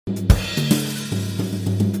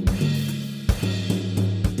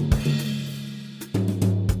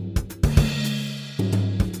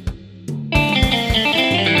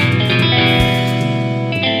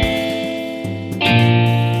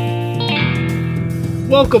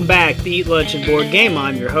Welcome back to Eat Lunch and Board Game.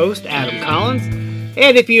 I'm your host, Adam Collins.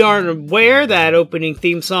 And if you aren't aware, that opening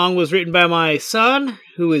theme song was written by my son,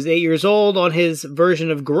 who is 8 years old, on his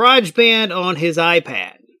version of GarageBand on his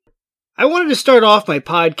iPad. I wanted to start off my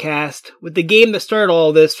podcast with the game that started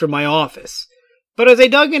all this from my office. But as I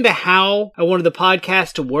dug into how I wanted the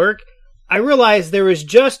podcast to work, I realized there was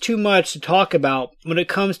just too much to talk about when it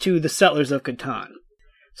comes to the Settlers of Catan.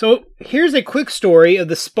 So here's a quick story of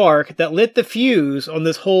the spark that lit the fuse on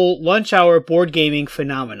this whole lunch hour board gaming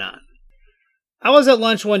phenomenon. I was at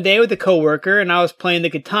lunch one day with a coworker and I was playing the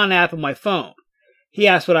Catan app on my phone. He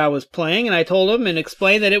asked what I was playing and I told him and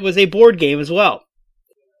explained that it was a board game as well.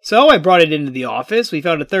 So I brought it into the office, we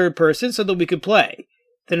found a third person so that we could play.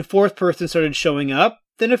 Then a fourth person started showing up,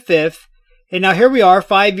 then a fifth, and now here we are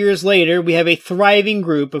 5 years later, we have a thriving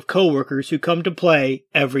group of coworkers who come to play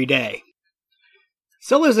every day.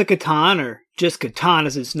 Settlers of Catan, or just Catan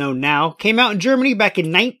as it's known now, came out in Germany back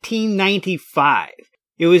in 1995.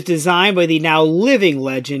 It was designed by the now living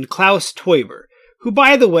legend Klaus Teuber, who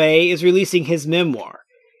by the way is releasing his memoir.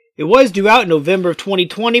 It was due out in November of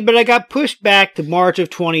 2020, but it got pushed back to March of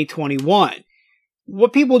 2021.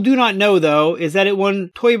 What people do not know though is that it won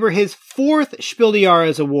Teuber his 4th Spiel des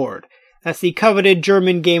Jahres award. That's the coveted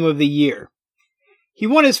German Game of the Year. He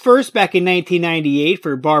won his first back in 1998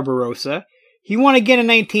 for Barbarossa. He won again in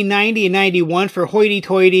 1990 and 91 for Hoity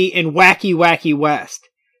Toity and Wacky Wacky West.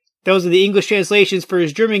 Those are the English translations for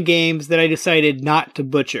his German games that I decided not to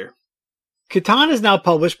butcher. Catan is now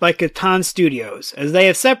published by Catan Studios, as they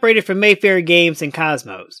have separated from Mayfair Games and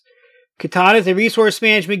Cosmos. Catan is a resource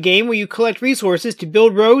management game where you collect resources to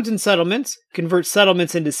build roads and settlements, convert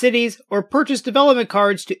settlements into cities, or purchase development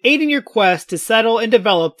cards to aid in your quest to settle and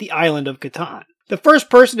develop the island of Catan. The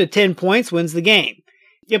first person to 10 points wins the game.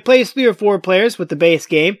 It plays 3 or 4 players with the base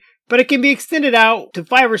game, but it can be extended out to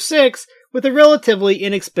 5 or 6 with a relatively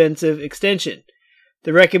inexpensive extension.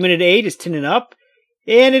 The recommended age is 10 and up,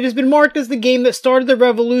 and it has been marked as the game that started the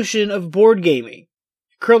revolution of board gaming.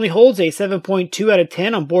 It currently holds a 7.2 out of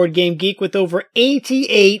 10 on Board Game Geek with over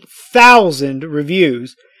 88,000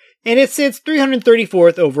 reviews, and it sits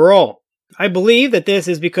 334th overall. I believe that this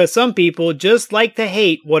is because some people just like to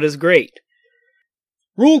hate what is great.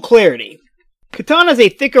 Rule clarity. Catan is a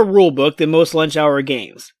thicker rulebook than most lunch hour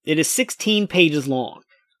games. It is 16 pages long.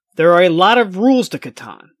 There are a lot of rules to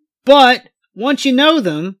Catan, but once you know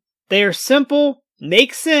them, they are simple,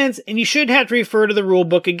 make sense, and you shouldn't have to refer to the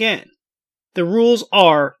rulebook again. The rules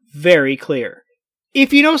are very clear.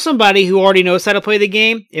 If you know somebody who already knows how to play the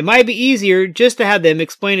game, it might be easier just to have them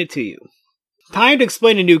explain it to you. Time to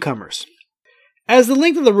explain to newcomers. As the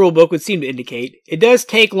length of the rulebook would seem to indicate, it does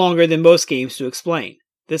take longer than most games to explain.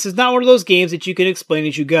 This is not one of those games that you can explain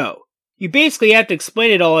as you go. You basically have to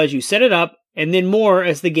explain it all as you set it up, and then more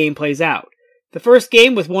as the game plays out. The first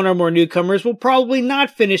game with one or more newcomers will probably not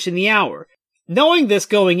finish in the hour. Knowing this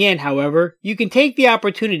going in, however, you can take the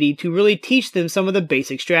opportunity to really teach them some of the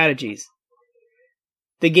basic strategies.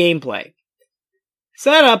 The gameplay.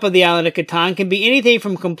 Setup of the Island of Catan can be anything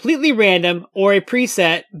from completely random or a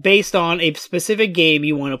preset based on a specific game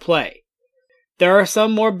you want to play. There are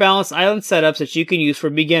some more balanced island setups that you can use for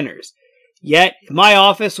beginners. Yet, in my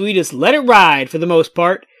office, we just let it ride for the most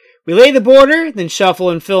part. We lay the border, then shuffle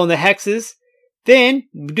and fill in the hexes. Then,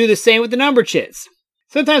 do the same with the number chits.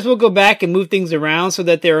 Sometimes we'll go back and move things around so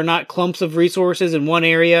that there are not clumps of resources in one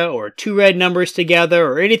area, or 2 red numbers together,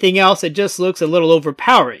 or anything else that just looks a little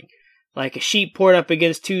overpowering, like a sheep poured up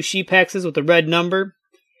against 2 sheep hexes with a red number.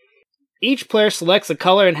 Each player selects a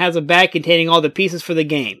color and has a bag containing all the pieces for the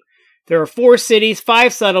game. There are 4 cities,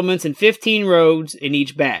 5 settlements, and 15 roads in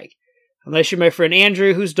each bag. Unless you're my friend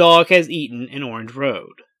Andrew, whose dog has eaten an orange road.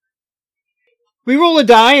 We roll a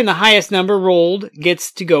die, and the highest number rolled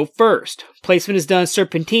gets to go first. Placement is done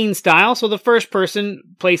serpentine style, so the first person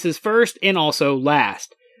places first and also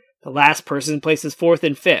last. The last person places 4th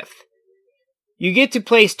and 5th. You get to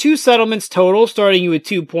place 2 settlements total, starting you with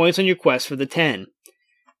 2 points on your quest for the 10.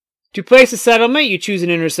 To place a settlement, you choose an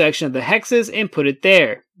intersection of the hexes and put it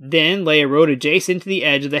there. Then lay a road adjacent to the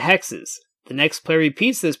edge of the hexes. The next player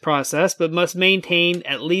repeats this process, but must maintain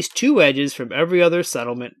at least 2 edges from every other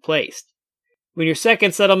settlement placed. When your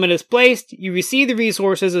second settlement is placed, you receive the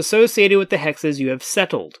resources associated with the hexes you have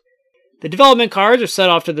settled. The development cards are set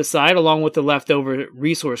off to the side along with the leftover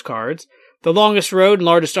resource cards. The longest road and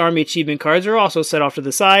largest army achievement cards are also set off to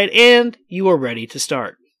the side, and you are ready to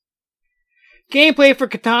start. Gameplay for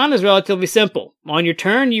Catan is relatively simple. On your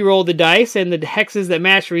turn, you roll the dice, and the hexes that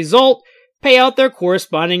match the result pay out their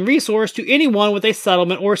corresponding resource to anyone with a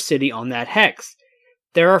settlement or city on that hex.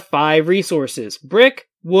 There are 5 resources: brick,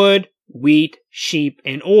 wood, wheat, sheep,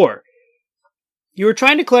 and ore. You are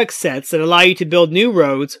trying to collect sets that allow you to build new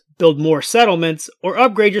roads, build more settlements, or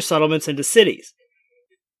upgrade your settlements into cities.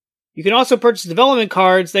 You can also purchase development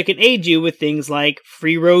cards that can aid you with things like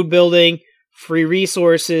free road building, free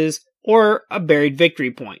resources, or a buried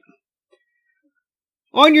victory point.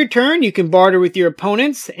 On your turn, you can barter with your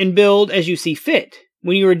opponents and build as you see fit.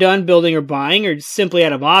 When you are done building or buying, or simply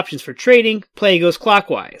out of options for trading, play goes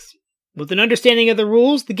clockwise. With an understanding of the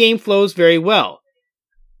rules, the game flows very well.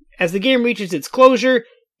 As the game reaches its closure,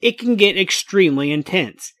 it can get extremely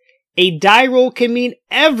intense. A die roll can mean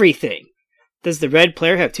everything. Does the red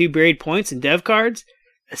player have 2 buried points in dev cards?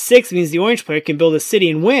 A 6 means the orange player can build a city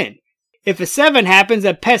and win. If a 7 happens,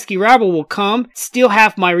 that pesky rabble will come, steal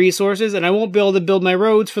half my resources, and I won't be able to build my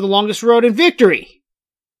roads for the longest road in victory.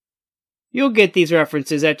 You'll get these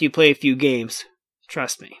references after you play a few games.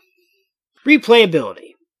 Trust me. Replayability.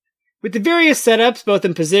 With the various setups, both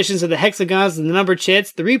in positions of the hexagons and the number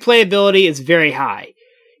chits, the replayability is very high.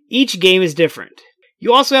 Each game is different.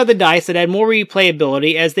 You also have the dice that add more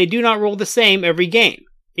replayability as they do not roll the same every game.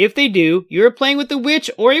 If they do, you are playing with a witch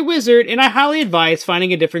or a wizard, and I highly advise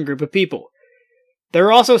finding a different group of people. There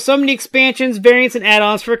are also so many expansions, variants, and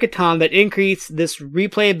add-ons for Catan that increase this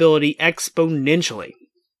replayability exponentially.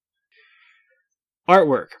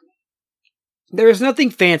 Artwork. There is nothing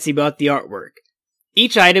fancy about the artwork.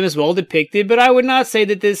 Each item is well depicted, but I would not say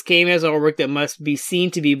that this game has artwork that must be seen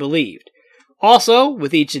to be believed. Also,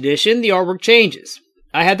 with each edition, the artwork changes.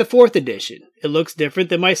 I had the 4th edition. It looks different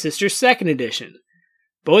than my sister's 2nd edition.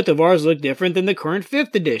 Both of ours look different than the current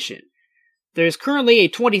 5th edition. There is currently a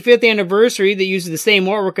 25th anniversary that uses the same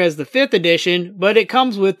artwork as the 5th edition, but it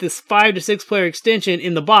comes with this 5 to 6 player extension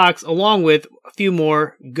in the box along with a few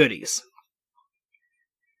more goodies.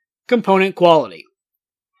 Component quality.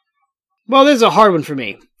 Well, this is a hard one for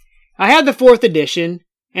me. I had the 4th edition,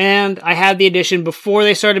 and I had the edition before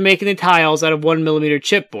they started making the tiles out of 1mm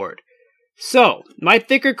chipboard. So, my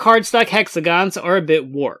thicker cardstock hexagons are a bit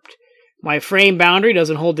warped. My frame boundary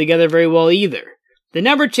doesn't hold together very well either. The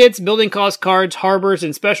number chits, building cost cards, harbors,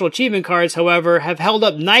 and special achievement cards, however, have held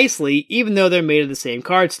up nicely even though they're made of the same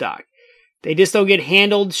cardstock. They just don't get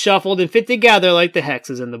handled, shuffled, and fit together like the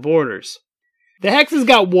hexes and the borders. The hexes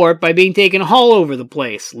got warped by being taken all over the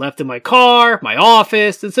place, left in my car, my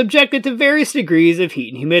office, and subjected to various degrees of heat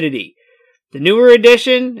and humidity. The newer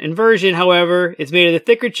edition and version, however, is made of the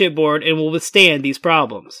thicker chipboard and will withstand these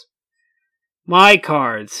problems. My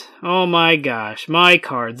cards. Oh my gosh, my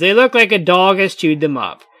cards. They look like a dog has chewed them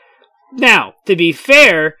up. Now, to be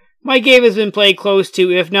fair, my game has been played close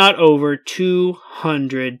to, if not over,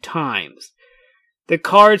 200 times. The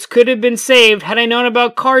cards could have been saved had I known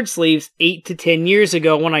about card sleeves 8 to 10 years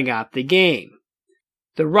ago when I got the game.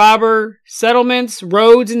 The robber, settlements,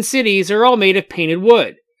 roads, and cities are all made of painted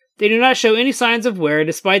wood. They do not show any signs of wear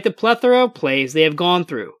despite the plethora of plays they have gone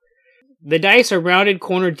through. The dice are rounded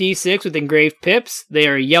corner D6 with engraved pips. They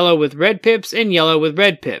are yellow with red pips and yellow with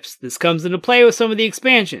red pips. This comes into play with some of the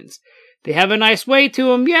expansions. They have a nice way to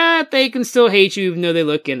them, yet they can still hate you even though they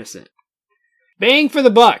look innocent. Bang for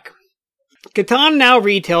the buck. Catan now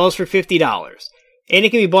retails for $50, and it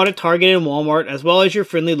can be bought at Target and Walmart as well as your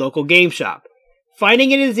friendly local game shop.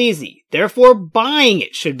 Finding it is easy, therefore buying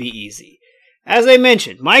it should be easy. As I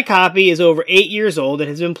mentioned, my copy is over 8 years old and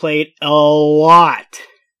has been played a lot.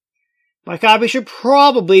 My copy should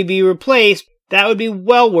probably be replaced. That would be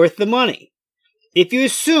well worth the money. If you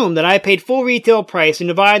assume that I paid full retail price and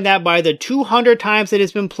divide that by the 200 times it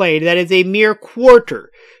has been played, that is a mere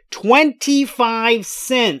quarter, 25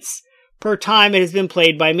 cents per time it has been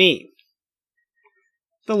played by me.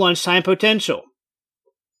 The lunchtime potential.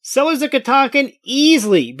 Settlers of Catan can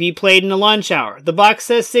easily be played in a lunch hour. The box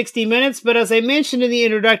says 60 minutes, but as I mentioned in the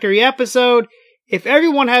introductory episode, if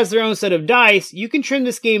everyone has their own set of dice, you can trim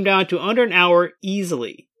this game down to under an hour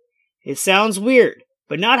easily. It sounds weird,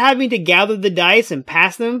 but not having to gather the dice and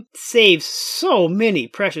pass them saves so many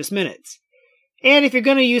precious minutes. And if you're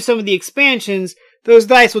going to use some of the expansions, those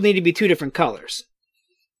dice will need to be 2 different colors.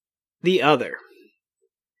 The other.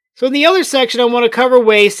 So in the other section, I want to cover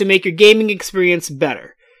ways to make your gaming experience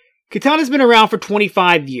better. Catan has been around for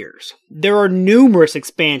 25 years. There are numerous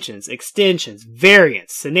expansions, extensions,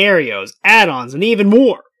 variants, scenarios, add-ons, and even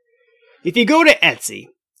more. If you go to Etsy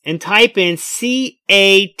and type in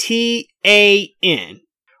CATAN,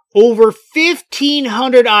 over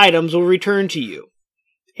 1,500 items will return to you,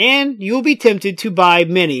 and you'll be tempted to buy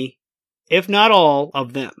many, if not all,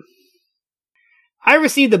 of them. I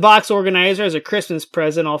received the box organizer as a Christmas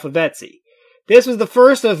present off of Etsy. This was the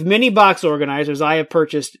first of many box organizers I have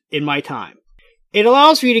purchased in my time. It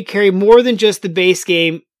allows for you to carry more than just the base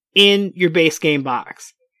game in your base game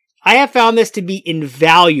box. I have found this to be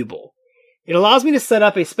invaluable. It allows me to set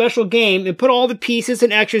up a special game and put all the pieces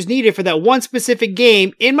and extras needed for that one specific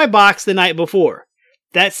game in my box the night before.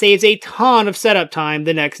 That saves a ton of setup time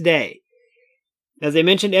the next day. As I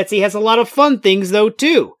mentioned, Etsy has a lot of fun things though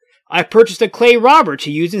too. I purchased a clay robber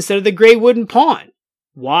to use instead of the gray wooden pawn.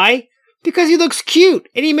 Why? Because he looks cute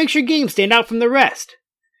and he makes your game stand out from the rest.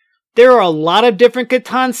 There are a lot of different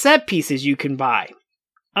Catan set pieces you can buy.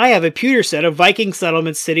 I have a pewter set of Viking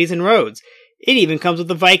settlements, cities, and roads. It even comes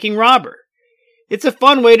with a Viking robber. It's a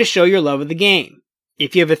fun way to show your love of the game.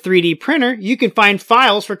 If you have a 3D printer, you can find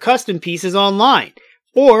files for custom pieces online,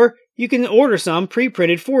 or you can order some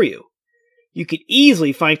pre-printed for you. You can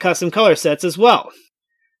easily find custom color sets as well.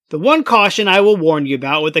 The one caution I will warn you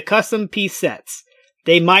about with the custom piece sets,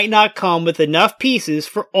 they might not come with enough pieces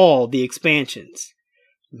for all the expansions.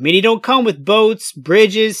 Many don't come with boats,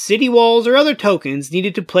 bridges, city walls, or other tokens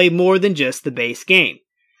needed to play more than just the base game.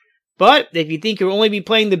 But if you think you'll only be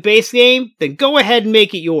playing the base game, then go ahead and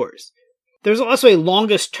make it yours. There's also a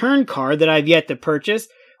longest turn card that I've yet to purchase,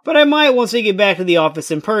 but I might once I get back to the office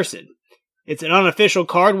in person. It's an unofficial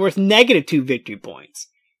card worth -2 victory points.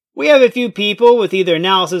 We have a few people with either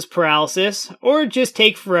analysis paralysis or just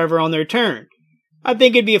take forever on their turn. I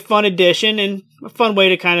think it'd be a fun addition and a fun way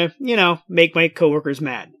to kind of, make my coworkers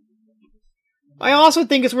mad. I also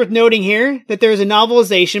think it's worth noting here that there is a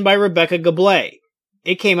novelization by Rebecca Gablé.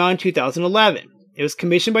 It came out in 2011. It was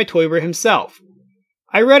commissioned by Toyber himself.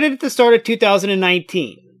 I read it at the start of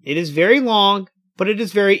 2019. It is very long, but it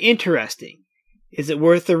is very interesting. Is it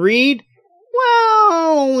worth the read?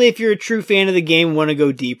 Well, only if you're a true fan of the game and want to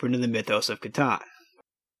go deeper into the mythos of Catan.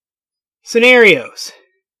 Scenarios.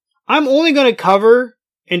 I'm only going to cover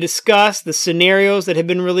and discuss the scenarios that have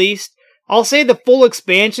been released. I'll save the full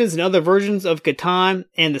expansions and other versions of Catan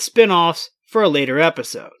and the spin-offs for a later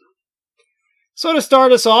episode. So to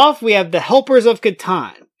start us off, we have the Helpers of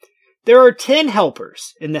Catan. There are 10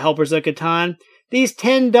 helpers in the Helpers of Catan. These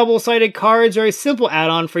 10 double-sided cards are a simple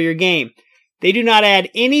add-on for your game. They do not add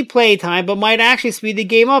any playtime, but might actually speed the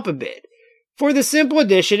game up a bit. For the simple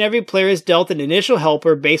edition, every player is dealt an initial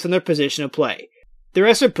helper based on their position of play. The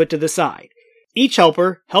rest are put to the side. Each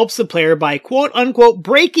helper helps the player by quote-unquote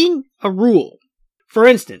breaking a rule. For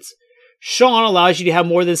instance, Sean allows you to have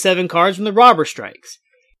more than 7 cards when the robber strikes.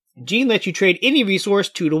 Jean lets you trade any resource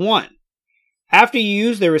 2-to-1. After you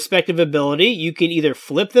use their respective ability, you can either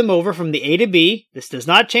flip them over from the A to B. This does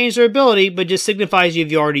not change their ability, but just signifies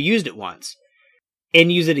you've already used it once.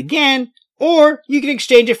 And use it again, or you can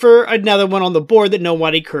exchange it for another one on the board that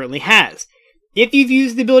nobody currently has. If you've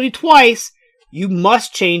used the ability twice, you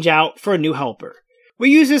must change out for a new helper. We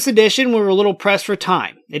use this edition when we're a little pressed for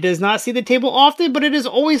time. It does not see the table often, but it is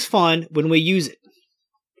always fun when we use it.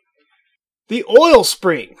 The Oil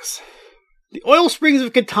Springs. The Oil Springs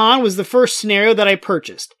of Catan was the first scenario that I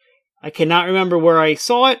purchased. I cannot remember where I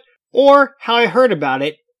saw it or how I heard about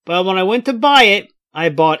it, but when I went to buy it, I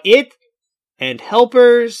bought it and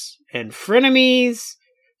helpers and frenemies,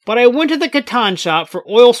 but I went to the Catan shop for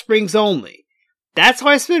Oil Springs only. That's how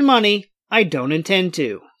I spend money. I don't intend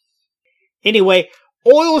to. Anyway,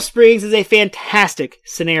 Oil Springs is a fantastic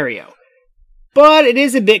scenario, but it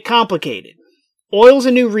is a bit complicated. Oil is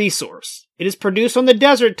a new resource. It is produced on the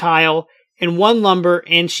desert tile and 1 lumber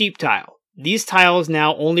and sheep tile. These tiles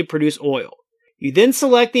now only produce oil. You then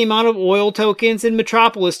select the amount of oil tokens and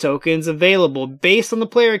metropolis tokens available based on the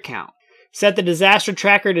player count. Set the disaster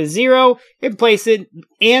tracker to 0 and place it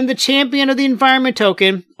and the champion of the environment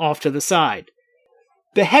token off to the side.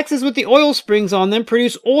 The hexes with the oil springs on them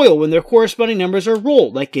produce oil when their corresponding numbers are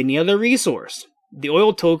rolled, like any other resource. The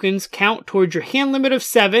oil tokens count towards your hand limit of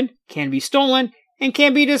 7, can be stolen, and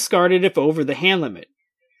can be discarded if over the hand limit.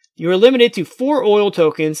 You are limited to 4 oil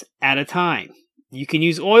tokens at a time. You can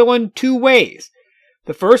use oil in 2 ways.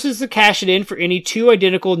 The first is to cash it in for any 2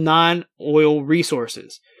 identical non-oil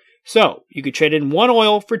resources. So, you could trade in 1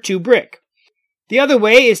 oil for 2 brick. The other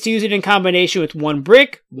way is to use it in combination with 1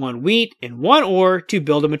 brick, 1 wheat, and 1 ore to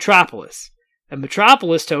build a metropolis. A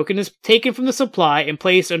metropolis token is taken from the supply and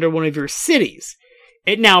placed under one of your cities.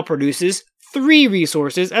 It now produces 3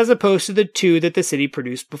 resources as opposed to the 2 that the city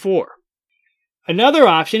produced before. Another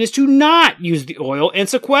option is to not use the oil and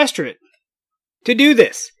sequester it. To do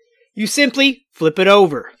this, you simply flip it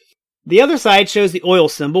over. The other side shows the oil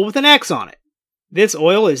symbol with an X on it. This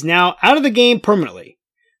oil is now out of the game permanently.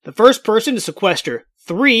 The first person to sequester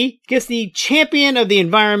 3 gets the Champion of the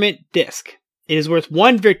Environment disc. It is worth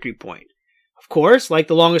 1 victory point. Of course, like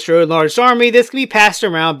the longest road and largest army, this can be passed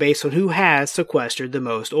around based on who has sequestered the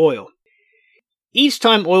most oil. Each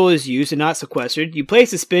time oil is used and not sequestered, you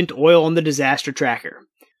place the spent oil on the disaster tracker.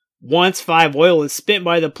 Once 5 oil is spent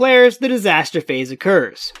by the players, the disaster phase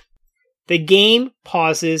occurs. the game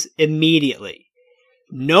pauses immediately.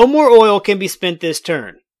 No more oil can be spent this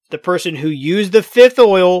turn. The person who used the 5th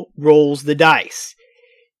oil rolls the dice.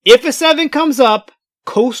 If a 7 comes up,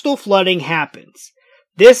 coastal flooding happens.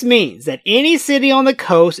 This means that any city on the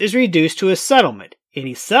coast is reduced to a settlement.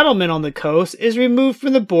 Any settlement on the coast is removed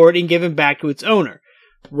from the board and given back to its owner.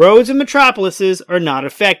 Roads and metropolises are not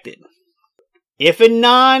affected. If a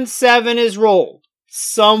non-7 is rolled,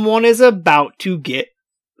 someone is about to get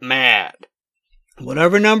mad.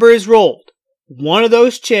 Whatever number is rolled, one of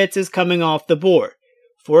those chits is coming off the board.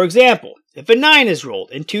 For example, if a 9 is rolled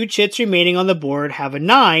and 2 chits remaining on the board have a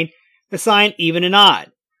 9, assign even and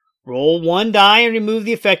odd. Roll 1 die and remove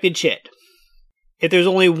the affected chit. If there's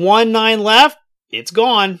only 1 9 left, it's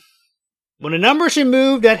gone. When a number is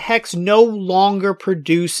removed, that hex no longer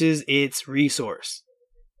produces its resource.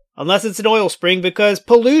 Unless it's an oil spring, because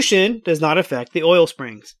pollution does not affect the oil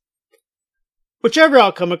springs. Whichever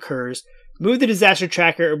outcome occurs, move the disaster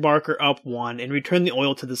tracker marker up 1 and return the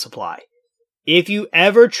oil to the supply. If you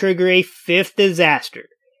ever trigger a 5th disaster,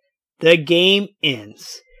 the game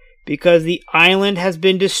ends because the island has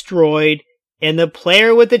been destroyed and the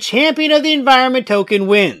player with the Champion of the Environment token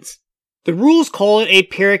wins. The rules call it a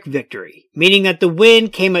Pyrrhic victory, meaning that the win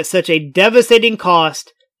came at such a devastating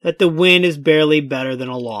cost that the win is barely better than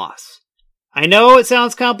a loss. I know it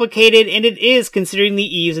sounds complicated, and it is considering the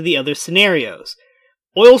ease of the other scenarios.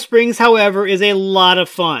 Oil Springs, however, is a lot of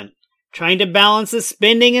fun. Trying to balance the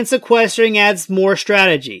spending and sequestering adds more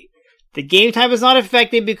strategy. The game time is not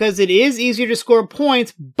affected because it is easier to score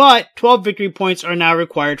points, but 12 victory points are now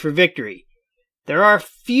required for victory. There are a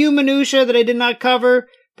few minutiae that I did not cover,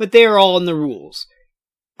 but they are all in the rules.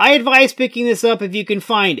 I advise picking this up if you can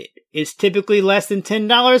find it. It's typically less than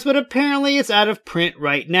 $10, but apparently it's out of print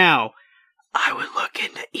right now. I would look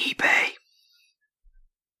into eBay.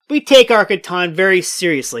 We take our Catan very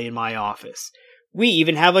seriously in my office. We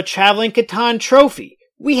even have a traveling Catan trophy.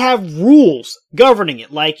 We have rules governing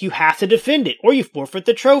it, like you have to defend it or you forfeit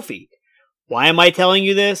the trophy. Why am I telling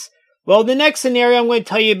you this? Well, the next scenario I'm going to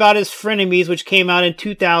tell you about is Frenemies, which came out in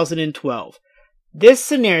 2012. This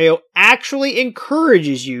scenario actually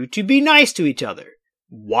encourages you to be nice to each other.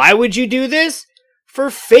 Why would you do this? For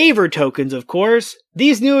favor tokens, of course.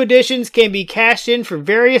 These new additions can be cashed in for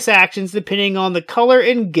various actions depending on the color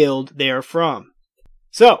and guild they are from.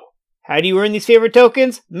 So, how do you earn these favor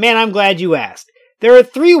tokens? Man, I'm glad you asked. There are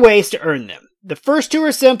 3 ways to earn them. The first 2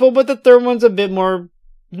 are simple, but the third one's a bit more,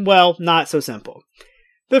 well, not so simple.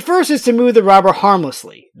 The first is to move the robber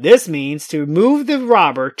harmlessly. This means to move the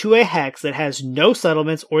robber to a hex that has no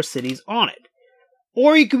settlements or cities on it.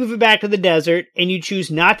 Or you can move it back to the desert and you choose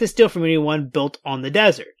not to steal from anyone built on the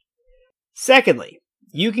desert. Secondly,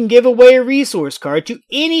 you can give away a resource card to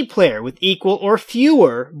any player with equal or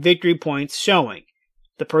fewer victory points showing.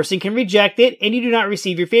 The person can reject it and you do not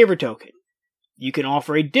receive your favor token. You can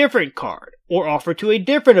offer a different card or offer to a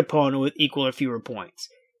different opponent with equal or fewer points.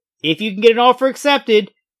 If you can get an offer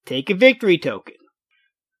accepted, take a victory token.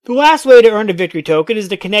 The last way to earn a victory token is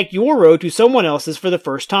to connect your road to someone else's for the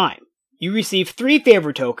first time. You receive 3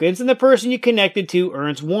 favor tokens and the person you connected to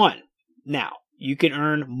earns 1. Now, you can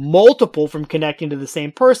earn multiple from connecting to the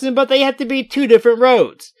same person, but they have to be 2 different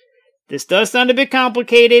roads. This does sound a bit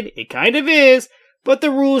complicated, it kind of is, but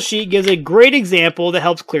the rules sheet gives a great example that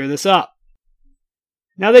helps clear this up.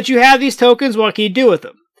 Now that you have these tokens, what can you do with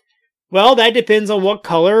them? Well, that depends on what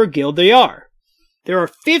color or guild they are. There are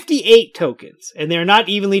 58 tokens, and they are not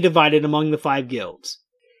evenly divided among the 5 guilds.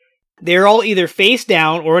 They are all either face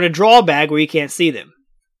down or in a draw bag where you can't see them.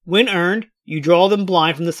 When earned, you draw them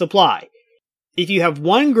blind from the supply. If you have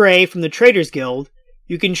 1 gray from the Traders Guild,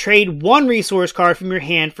 you can trade 1 resource card from your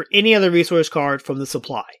hand for any other resource card from the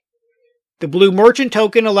supply. The blue Merchant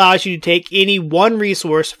token allows you to take any 1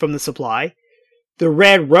 resource from the supply. The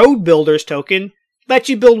red Road Builders token lets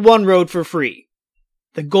you build 1 road for free.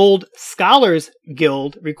 The gold Scholars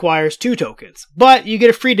Guild requires 2 tokens, but you get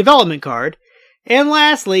a free development card. And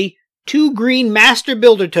lastly, 2 green Master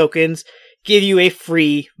Builder tokens give you a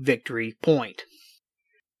free victory point.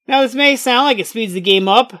 Now this may sound like it speeds the game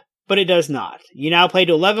up, but it does not. You now play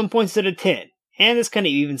to 11 points instead of 10, and this kind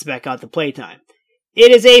of evens back out the playtime.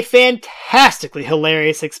 It is a fantastically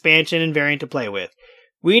hilarious expansion and variant to play with.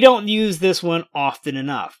 We don't use this one often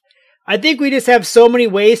enough. I think we just have so many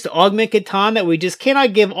ways to augment Catan that we just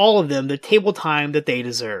cannot give all of them the table time that they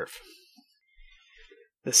deserve.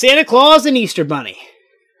 The Santa Claus and Easter Bunny.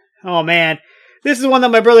 Oh man, this is one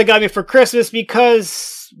that my brother got me for Christmas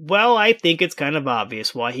because, well, I think it's kind of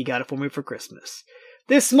obvious why he got it for me for Christmas.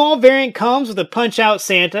 This small variant comes with a Punch-Out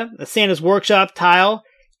Santa, a Santa's Workshop tile,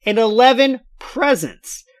 and 11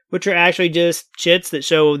 presents, which are actually just chits that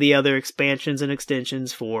show the other expansions and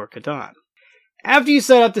extensions for Catan. After you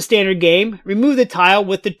set up the standard game, remove the tile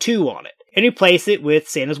with the 2 on it, and replace it with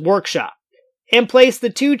Santa's Workshop, and place the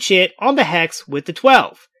 2 chit on the hex with the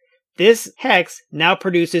 12. This hex now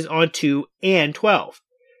produces on 2 and 12.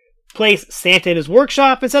 Place Santa in his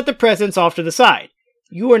workshop and set the presents off to the side.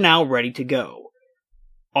 You are now ready to go.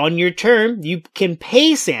 On your turn, you can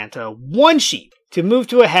pay Santa 1 sheep to move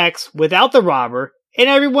to a hex without the robber, and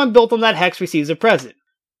everyone built on that hex receives a present.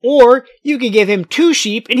 Or you can give him 2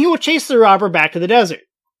 sheep and he will chase the robber back to the desert.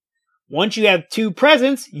 Once you have 2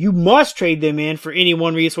 presents, you must trade them in for any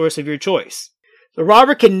 1 resource of your choice. The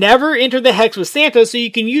robber can never enter the hex with Santa, so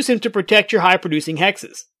you can use him to protect your high-producing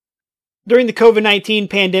hexes. During the COVID-19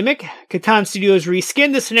 pandemic, Catan Studios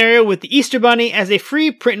reskinned the scenario with the Easter Bunny as a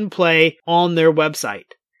free print and play on their website.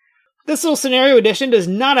 This little scenario edition does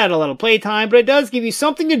not add a lot of playtime, but it does give you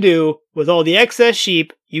something to do with all the excess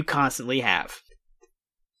sheep you constantly have.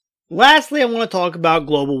 Lastly, I want to talk about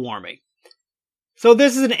global warming. So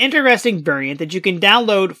this is an interesting variant that you can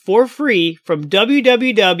download for free from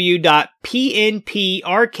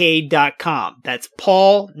www.pnparcade.com. That's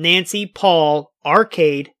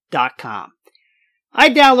Arcade.com. I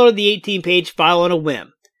downloaded the 18-page file on a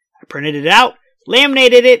whim. I printed it out,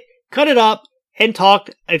 laminated it, cut it up, and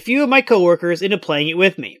talked a few of my coworkers into playing it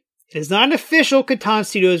with me. It is not an official Catan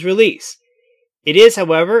Studios release. It is,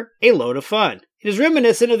 however, a load of fun. It is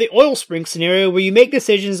reminiscent of the oil spring scenario where you make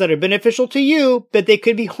decisions that are beneficial to you, but they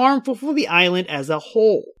could be harmful for the island as a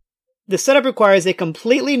whole. The setup requires a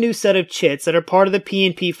completely new set of chits that are part of the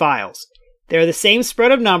PNP files. They are the same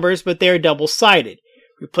spread of numbers, but they are double-sided.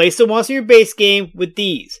 Replace the ones in your base game with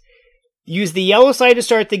these. Use the yellow side to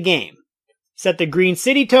start the game. Set the green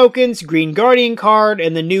city tokens, green guardian card,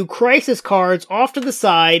 and the new crisis cards off to the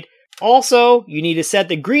side. Also, you need to set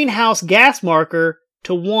the greenhouse gas marker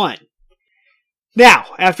to 1. Now,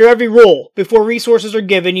 after every roll, before resources are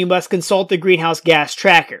given, you must consult the greenhouse gas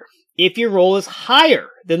tracker. If your roll is higher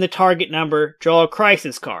than the target number, draw a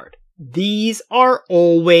crisis card. These are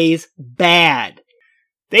always bad.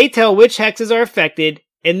 They tell which hexes are affected,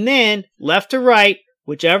 and then, left to right,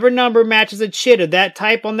 whichever number matches a chit of that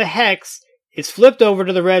type on the hex is flipped over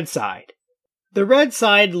to the red side. The red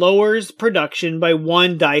side lowers production by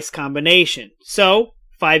 1 dice combination, so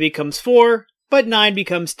 5 becomes 4, but 9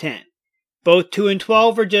 becomes 10. Both 2 and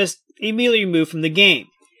 12 are just immediately removed from the game.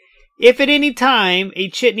 If at any time a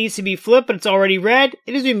chit needs to be flipped but it's already red,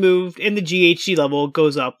 it is removed and the GHG level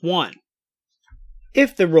goes up 1.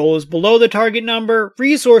 If the roll is below the target number,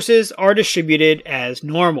 resources are distributed as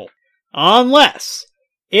normal. Unless,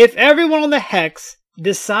 if everyone on the hex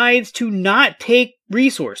decides to not take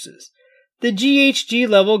resources, the GHG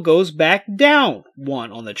level goes back down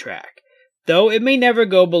 1 on the track, though it may never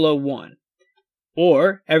go below 1.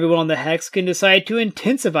 Or, everyone on the hex can decide to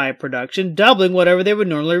intensify production, doubling whatever they would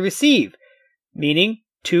normally receive, meaning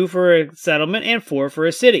 2 for a settlement and 4 for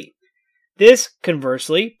a city. This,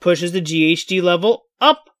 conversely, pushes the GHG level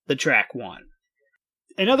up the track 1.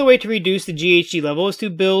 Another way to reduce the GHG level is to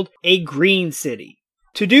build a green city.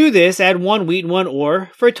 To do this, add 1 wheat and 1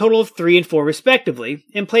 ore for a total of 3 and 4 respectively,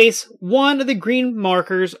 and place 1 of the green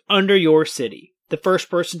markers under your city. The first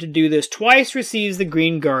person to do this twice receives the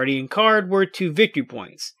Green Guardian card worth 2 victory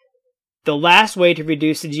points. The last way to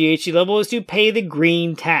reduce the GHG level is to pay the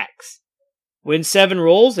green tax. When 7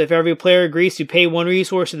 rolls, if every player agrees to pay 1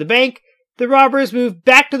 resource to the bank, the robbers move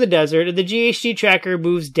back to the desert and the GHG tracker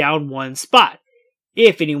moves down 1 spot.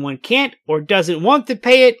 If anyone can't or doesn't want to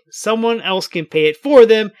pay it, someone else can pay it for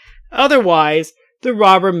them. Otherwise, the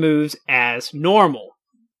robber moves as normal.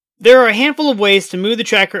 There are a handful of ways to move the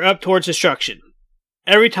tracker up towards destruction.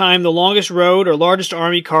 Every time the longest road or largest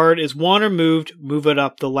army card is won or moved, move it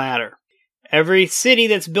up the ladder. Every city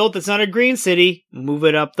that's built that's not a green city, move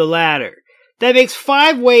it up the ladder. That makes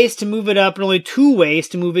 5 ways to move it up and only 2 ways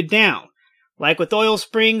to move it down. Like with oil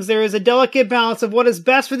springs, there is a delicate balance of what is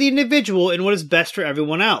best for the individual and what is best for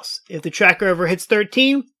everyone else. If the tracker ever hits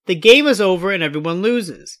 13, the game is over and everyone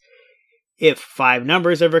loses. If 5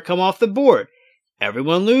 numbers ever come off the board,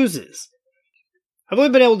 everyone loses. I've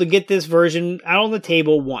only been able to get this version out on the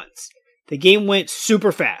table once. The game went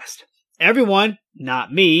super fast. Everyone,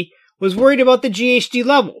 not me, was worried about the GHG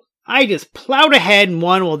level. I just plowed ahead and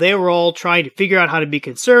won while they were all trying to figure out how to be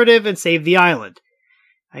conservative and save the island.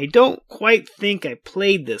 I don't quite think I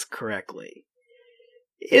played this correctly.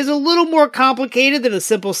 It is a little more complicated than a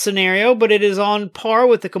simple scenario, but it is on par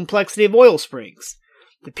with the complexity of oil springs.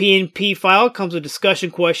 The PNP file comes with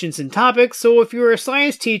discussion questions and topics, so if you're a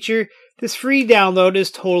science teacher, this free download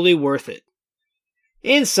is totally worth it.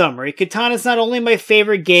 In summary, Catan is not only my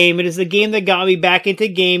favorite game, it is the game that got me back into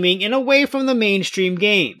gaming and away from the mainstream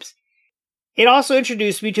games. It also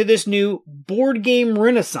introduced me to this new board game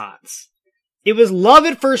renaissance. It was love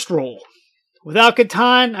at first roll. Without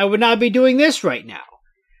Catan, I would not be doing this right now.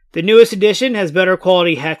 The newest edition has better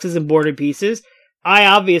quality hexes and border pieces. I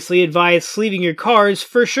obviously advise sleeving your cards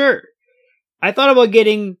for sure. I thought about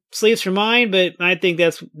getting sleeves for mine, but I think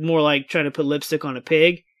that's more like trying to put lipstick on a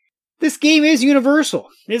pig. This game is universal.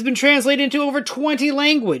 It has been translated into over 20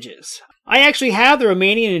 languages. I actually have the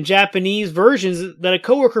Romanian and Japanese versions that a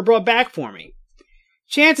coworker brought back for me.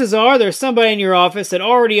 Chances are there's somebody in your office that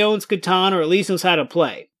already owns Catan or at least knows how to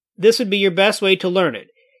play. This would be your best way to learn it.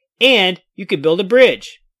 And you could build a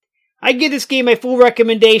bridge. I give this game a full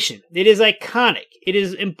recommendation. It is iconic. It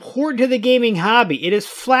is important to the gaming hobby. It is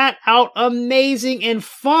flat out amazing and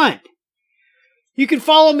fun. You can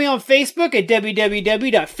follow me on Facebook at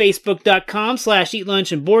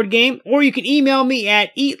www.facebook.com/eatlunchandboardgame, or you can email me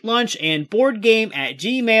at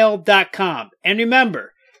eatlunchandboardgame@gmail.com. And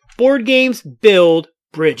remember, board games build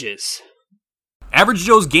bridges. Average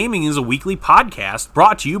Joe's Gaming is a weekly podcast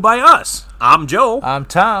brought to you by us. I'm Joe. I'm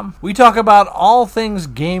Tom. We talk about all things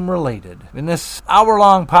game-related. In this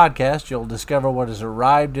hour-long podcast, you'll discover what has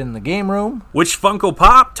arrived in the game room, which Funko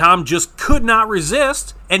Pop Tom just could not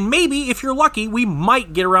resist, and maybe, if you're lucky, we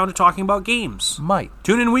might get around to talking about games. Might.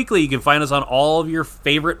 Tune in weekly. You can find us on all of your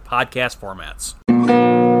favorite podcast formats.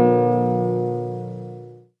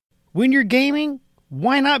 When you're gaming,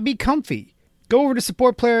 why not be comfy? Go over to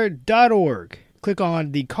supportplayer.org. Click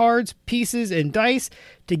on the cards, pieces, and dice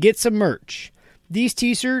to get some merch. These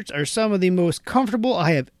t-shirts are some of the most comfortable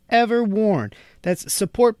I have ever worn. That's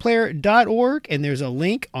supportplayer.org, and there's a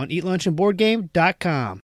link on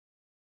eatlunchandboardgame.com.